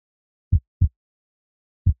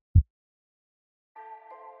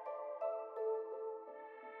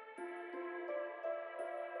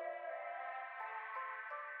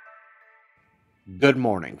Good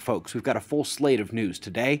morning, folks. We've got a full slate of news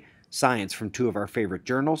today. Science from two of our favorite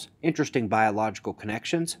journals, interesting biological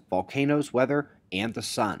connections, volcanoes, weather, and the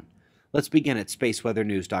sun. Let's begin at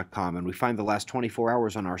spaceweathernews.com, and we find the last 24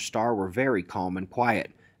 hours on our star were very calm and quiet,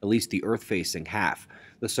 at least the Earth-facing half.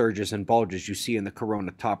 The surges and bulges you see in the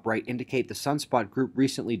corona top right indicate the sunspot group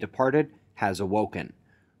recently departed has awoken.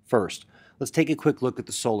 First, let's take a quick look at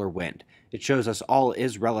the solar wind. It shows us all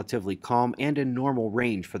is relatively calm and in normal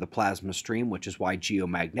range for the plasma stream, which is why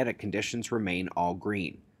geomagnetic conditions remain all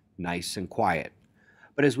green. Nice and quiet.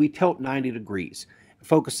 But as we tilt 90 degrees, and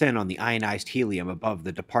focus in on the ionized helium above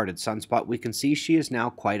the departed sunspot, we can see she is now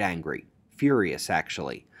quite angry. Furious,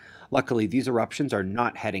 actually. Luckily, these eruptions are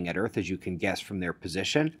not heading at Earth, as you can guess from their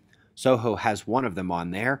position. SOHO has one of them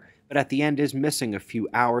on there, but at the end is missing a few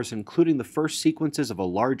hours, including the first sequences of a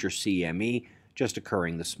larger CME just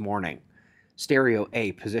occurring this morning. Stereo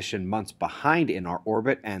A, positioned months behind in our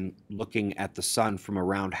orbit and looking at the sun from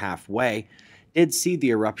around halfway, did see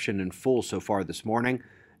the eruption in full so far this morning.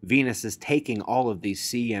 Venus is taking all of these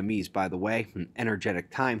CMEs, by the way, an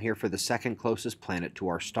energetic time here for the second closest planet to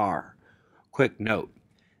our star. Quick note.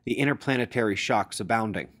 The interplanetary shocks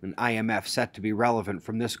abounding, an IMF set to be relevant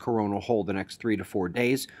from this coronal hole the next 3 to 4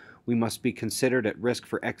 days. We must be considered at risk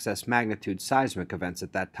for excess magnitude seismic events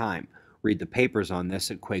at that time. Read the papers on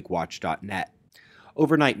this at quakewatch.net.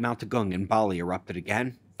 Overnight, Mount Agung in Bali erupted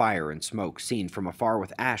again, fire and smoke seen from afar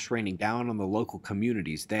with ash raining down on the local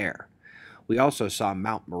communities there. We also saw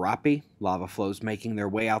Mount Merapi, lava flows making their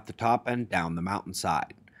way out the top and down the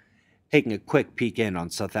mountainside. Taking a quick peek in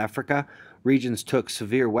on South Africa, regions took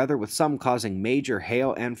severe weather with some causing major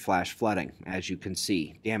hail and flash flooding. As you can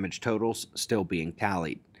see, damage totals still being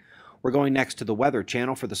tallied. We're going next to the Weather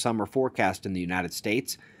Channel for the summer forecast in the United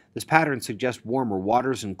States. This pattern suggests warmer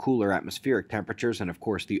waters and cooler atmospheric temperatures, and of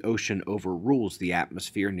course the ocean overrules the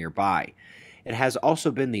atmosphere nearby. It has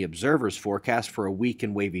also been the observer's forecast for a weak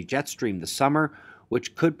and wavy jet stream this summer,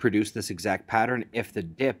 which could produce this exact pattern if the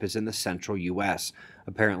dip is in the central U.S.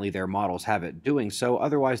 Apparently their models have it doing so,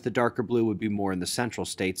 otherwise the darker blue would be more in the central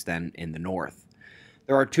states than in the north.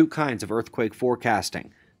 There are two kinds of earthquake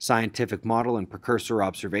forecasting: scientific model and precursor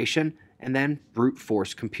observation, and then brute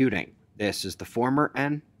force computing. This is the former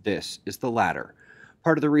and this is the latter.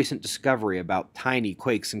 Part of the recent discovery about tiny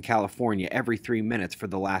quakes in California every 3 minutes for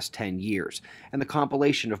the last 10 years, and the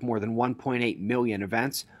compilation of more than 1.8 million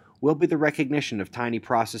events, will be the recognition of tiny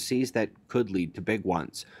processes that could lead to big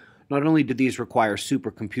ones. Not only do these require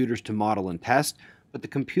supercomputers to model and test, but the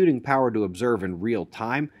computing power to observe in real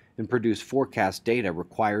time and produce forecast data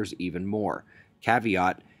requires even more.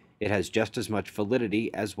 Caveat, it has just as much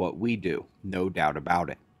validity as what we do, no doubt about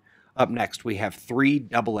it. Up next, we have three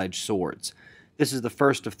double-edged swords. This is the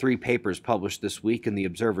first of 3 papers published this week in the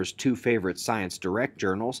Observer's 2 favorite Science Direct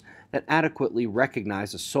journals that adequately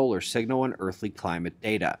recognize a solar signal in earthly climate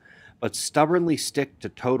data, but stubbornly stick to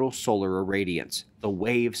total solar irradiance, the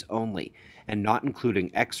waves only, and not including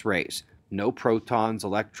X-rays, no protons,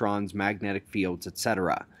 electrons, magnetic fields,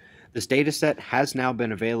 etc. This dataset has now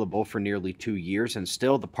been available for nearly 2 years, and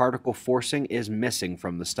still the particle forcing is missing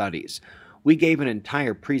from the studies. We gave an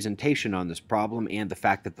entire presentation on this problem and the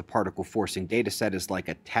fact that the particle forcing dataset is like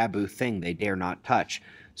a taboo thing they dare not touch.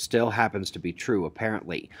 Still happens to be true,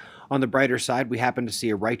 apparently. On the brighter side, we happen to see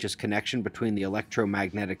a righteous connection between the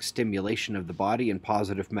electromagnetic stimulation of the body and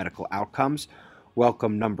positive medical outcomes.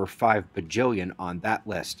 Welcome number 5 bajillion on that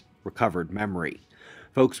list, recovered memory.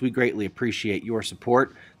 Folks, we greatly appreciate your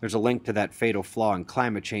support. There's a link to that fatal flaw in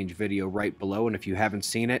climate change video right below, and if you haven't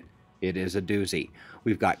seen it, it is a doozy.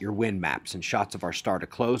 We've got your wind maps and shots of our star to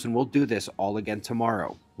close, and we'll do this all again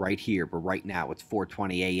tomorrow, right here, but right now it's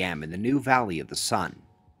 4:20 a.m. in the new Valley of the Sun.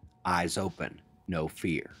 Eyes open, no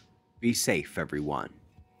fear. Be safe, everyone.